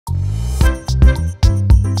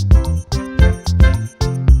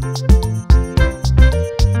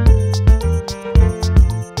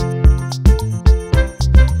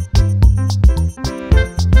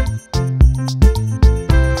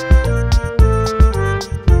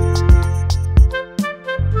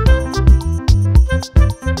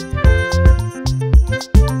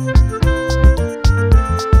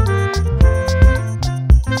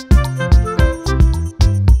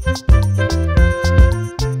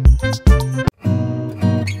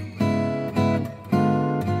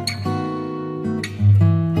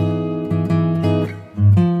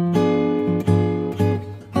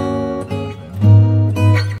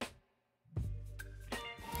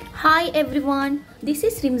everyone, this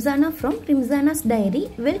is Rimzana from Rimzana's Diary.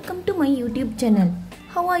 Welcome to my YouTube channel.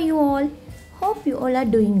 How are you all? Hope you all are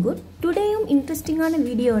doing good. Today interesting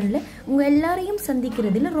video unga ellarayum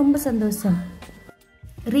sandikkiradhila romba sandosham.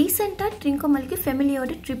 Recent trincomalee family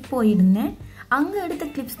oda trip poirundhen. Anga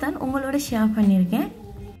edutha clips dhaan ungaloda share pannirken.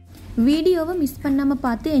 Video va miss pannama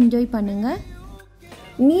paathu enjoy pannunga.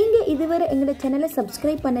 நீங்க இதுவரை எங்க சேனலை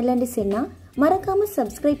subscribe பண்ணலன்னு சொன்னா மறக்காம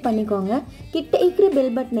subscribe பண்ணிக்கோங்க. கிட்ட இருக்கிற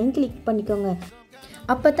பெல் பட்டனையும் கிளிக் பண்ணிக்கோங்க.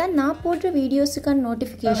 அப்பதான் நான் போடுற வீடியோஸ்க்கான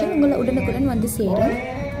நோட்டிஃபிகேஷன் உங்களை உடனுக்குடன் வந்து சேரும்.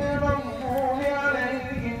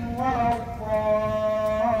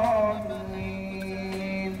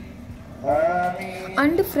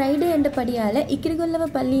 அண்ட் ஃப்ரைடே என்ற படியால்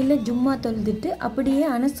இக்கிரிகொல்லவ பள்ளியில் ஜும்மா தொழுதுட்டு அப்படியே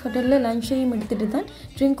அனஸ் ஹோட்டலில் லஞ்சையும் எடுத்துகிட்டு தான்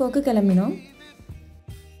ட்ரிங்கோக்கு கிளம்பினோம்.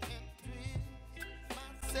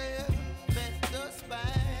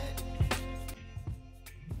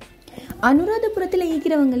 அனுராதபுரத்தில்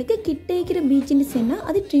ஈக்கிறவங்களுக்கு கிட்ட ஈக்கிற பீச்சுன்னு சொன்னால்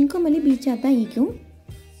அது ட்ரிங்கோமாலி பீச்சாக தான் ஈக்கும்.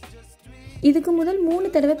 இதுக்கு முதல்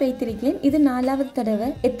 3 தடவை பெய்திருக்கேன். இது 4வது தடவை.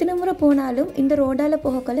 எத்தனை முறை போனாலும் இந்த ரோடால்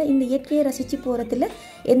போகக்குள்ள இந்த இயற்கையை ரசித்து போகிறதுல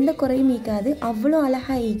எந்த குறையும் ஈக்காது. அவ்வளோ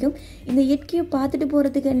அழகாக ஈக்கும். இந்த இயற்கையை பார்த்துட்டு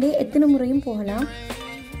போகிறதுக்கண்டே எத்தனை முறையும் போகலாம்.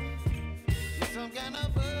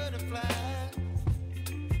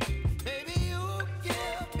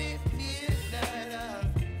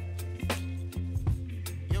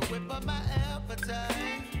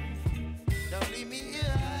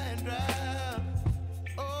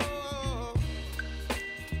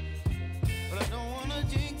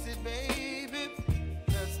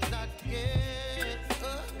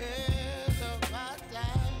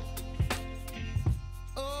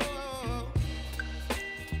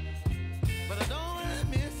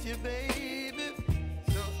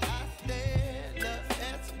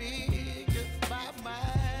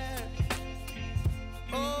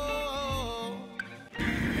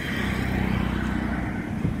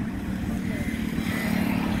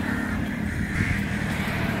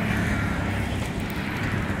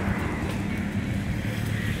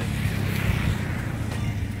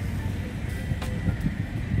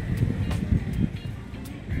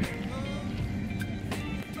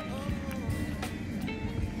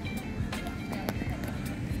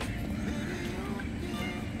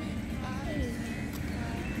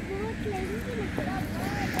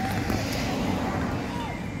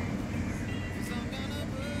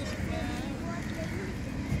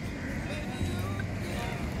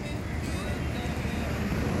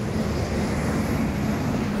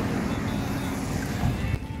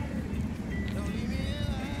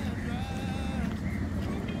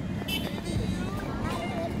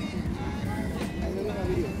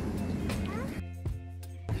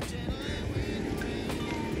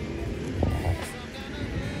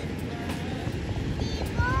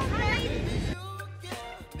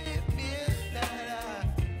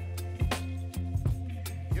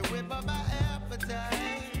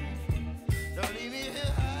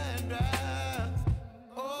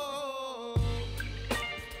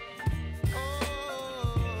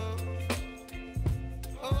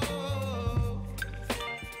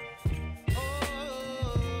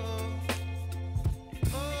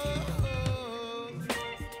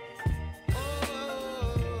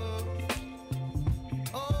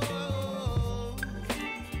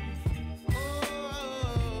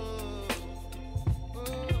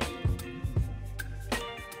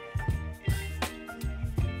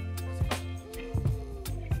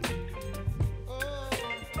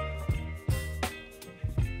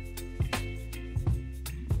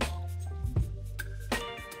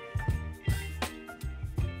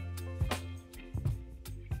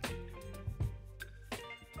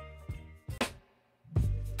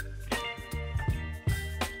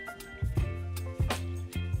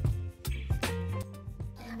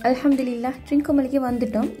 அல்ஹம்துலில்லாஹ் ட்ரிங்கோமாலிக்கு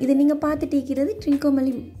வந்துட்டோம். இது நீங்கள் பார்த்துட்டு இருக்கிறது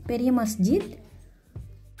ட்ரிங்கோமாலி பெரிய மஸ்ஜித்.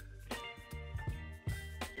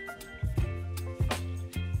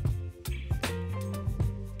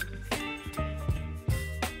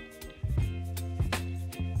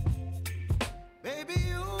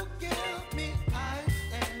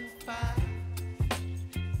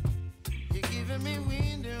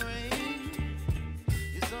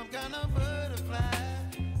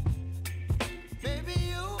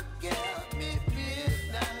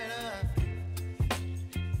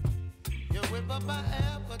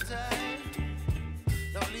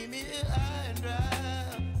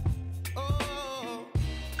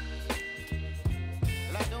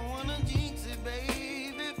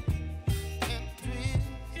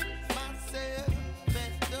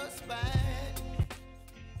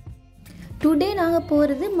 டுடே நாங்கள்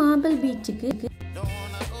போகிறது மார்பிள் பீச்சுக்கு.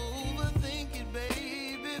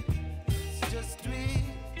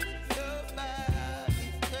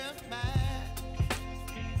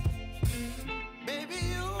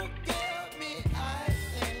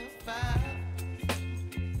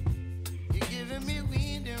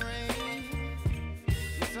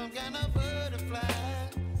 some kind of butterfly.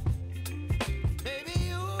 Baby,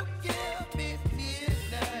 you give me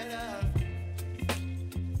midnight.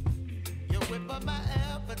 You whip up my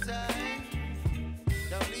appetite.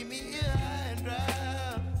 Don't leave me here high and dry.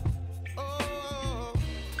 Oh,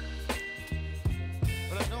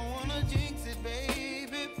 but I don't wanna jinx it,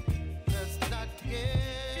 baby. Let's not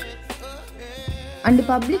get ahead. And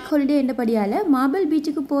public holiday endapadiyaala Marble Beach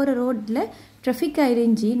ku pora road la traffic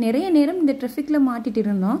ஆயிருந்துச்சு. நிறைய நேரம் இந்த trafficல மாட்டிட்டு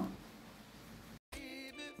இருந்தோம்.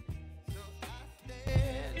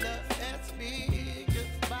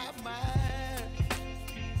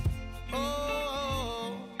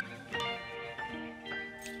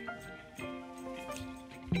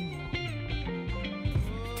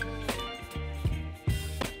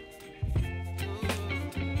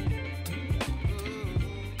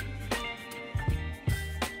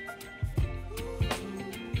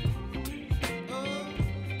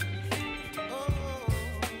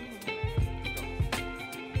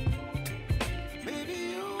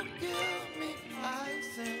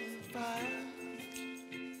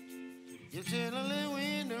 You're chilling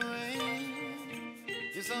in the rain.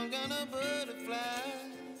 You're some kind of butterfly.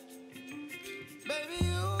 Baby,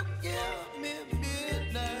 you give me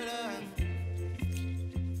midnight.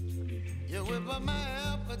 You whip up my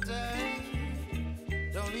appetite.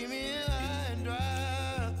 Don't leave me here high and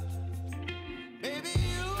dry. Baby,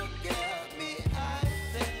 you give me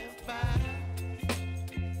ice and fire.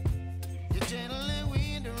 You're channeling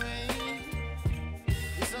wind and rain.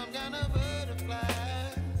 You're some kind of butterfly.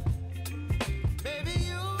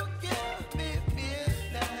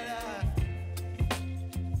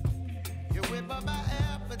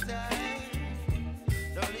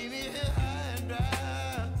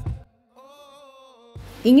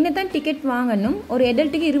 இங்கே தான் ticket வாங்கணும். ஒரு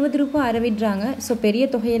அடல்ட்டுக்கு 20 ரூபாய் அறவிடுறாங்க. So பெரிய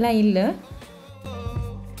தொகையெல்லாம் இல்லை.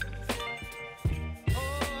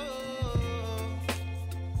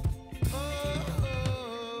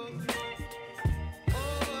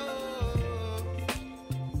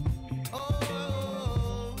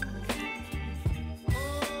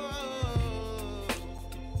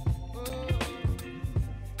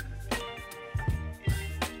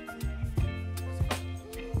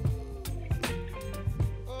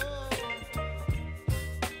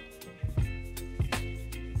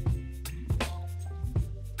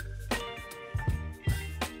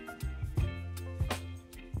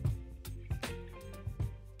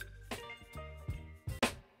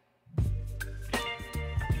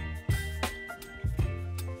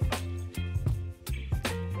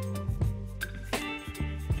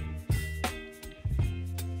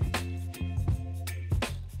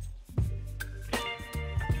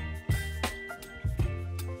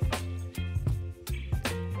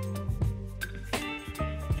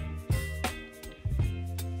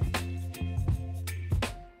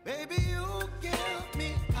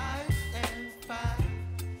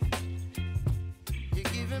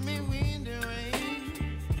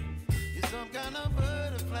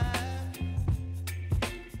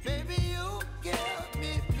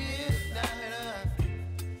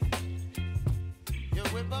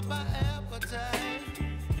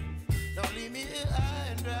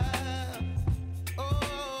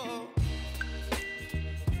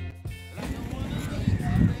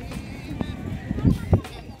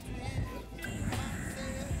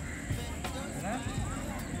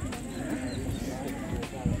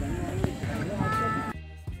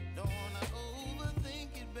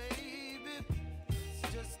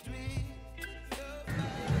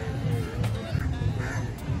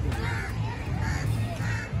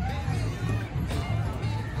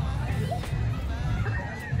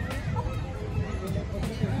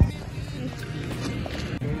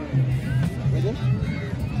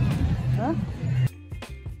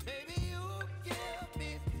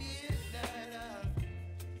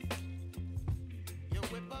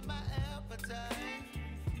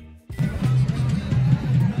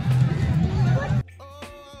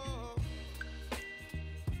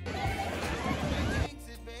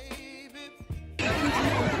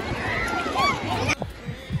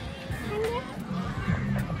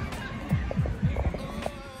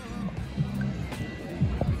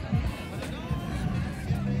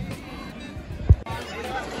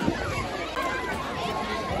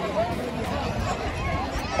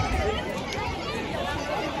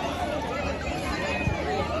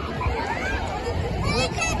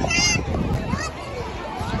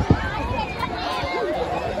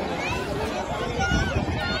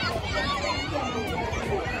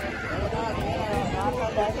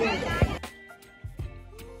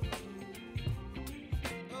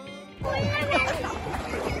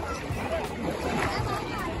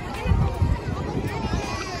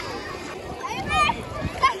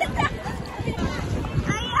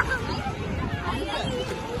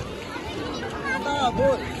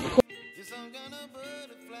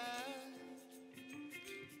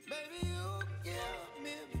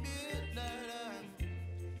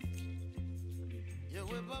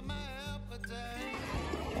 whip up my appetite.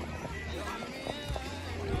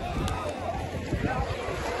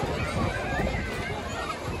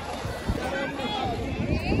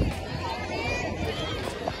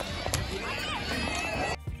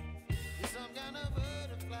 You're some kind of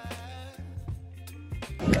butterfly.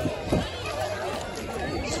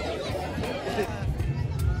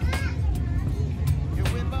 You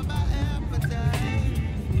whip up my appetite.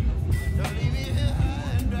 Don't leave me here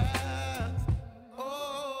high and dry. Oh,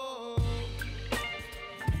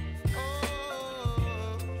 oh,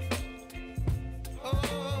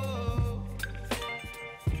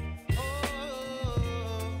 oh, oh,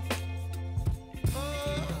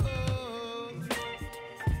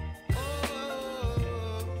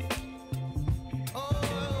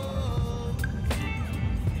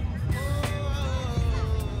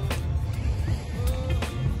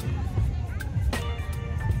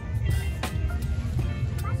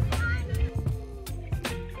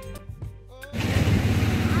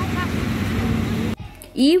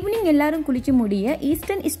 evening எல்லாரும் குளிச்சு முடிய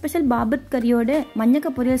ஈஸ்டர்ன் ஸ்பெஷல் பாபத் கறியோட மஞ்சக்க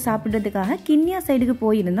பொரியல் சாப்பிட்றதுக்காக கிண்ணியா சைடுக்கு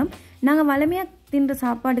போயிருந்தோம். நாங்கள் வளமையாக தின்ற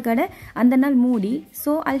சாப்பாடு கடை அந்த நாள் மூடி.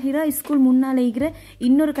 ஸோ அல்ஹிரா ஸ்கூல் முன்னால் இருக்கிற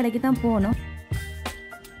இன்னொரு கடைக்கு தான் போனோம்.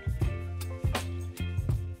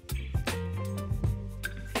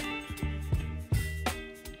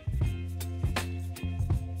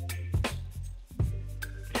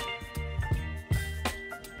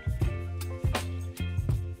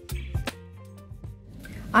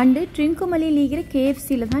 அண்டு ட்ரின்கோமலியில் இருக்கிற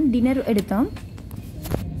KFCயில் தான் டின்னர் எடுத்தோம்.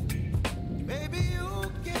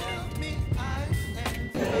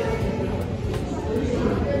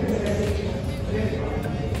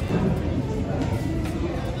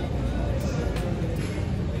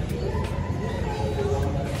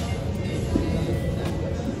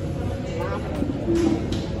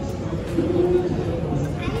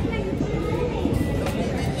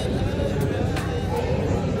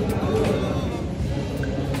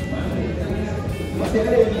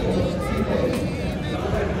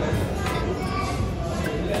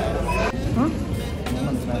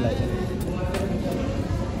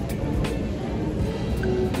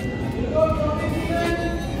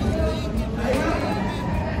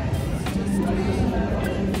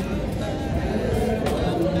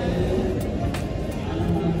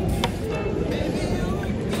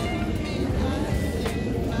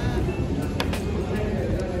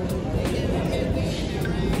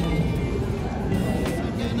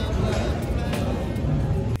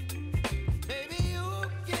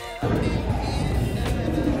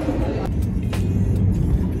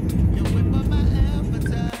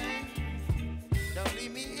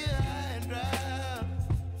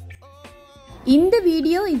 இந்த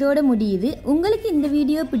வீடியோ இதோட முடியுது. உங்களுக்கு இந்த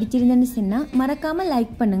வீடியோ பிடிச்சிருந்தேன்னு சொன்னால் மறக்காமல்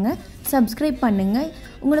லைக் பண்ணுங்கள், சப்ஸ்கிரைப் பண்ணுங்கள்,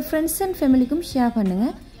 உங்களோட ஃப்ரெண்ட்ஸ் அண்ட் ஃபேமிலிக்கும் ஷேர்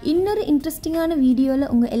பண்ணுங்கள். இன்னொரு இன்ட்ரெஸ்டிங்கான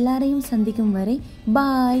வீடியோவில் உங்கள் எல்லாரையும் சந்திக்கும் வரை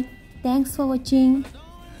பாய். தேங்க்ஸ் ஃபார் வாட்சிங்.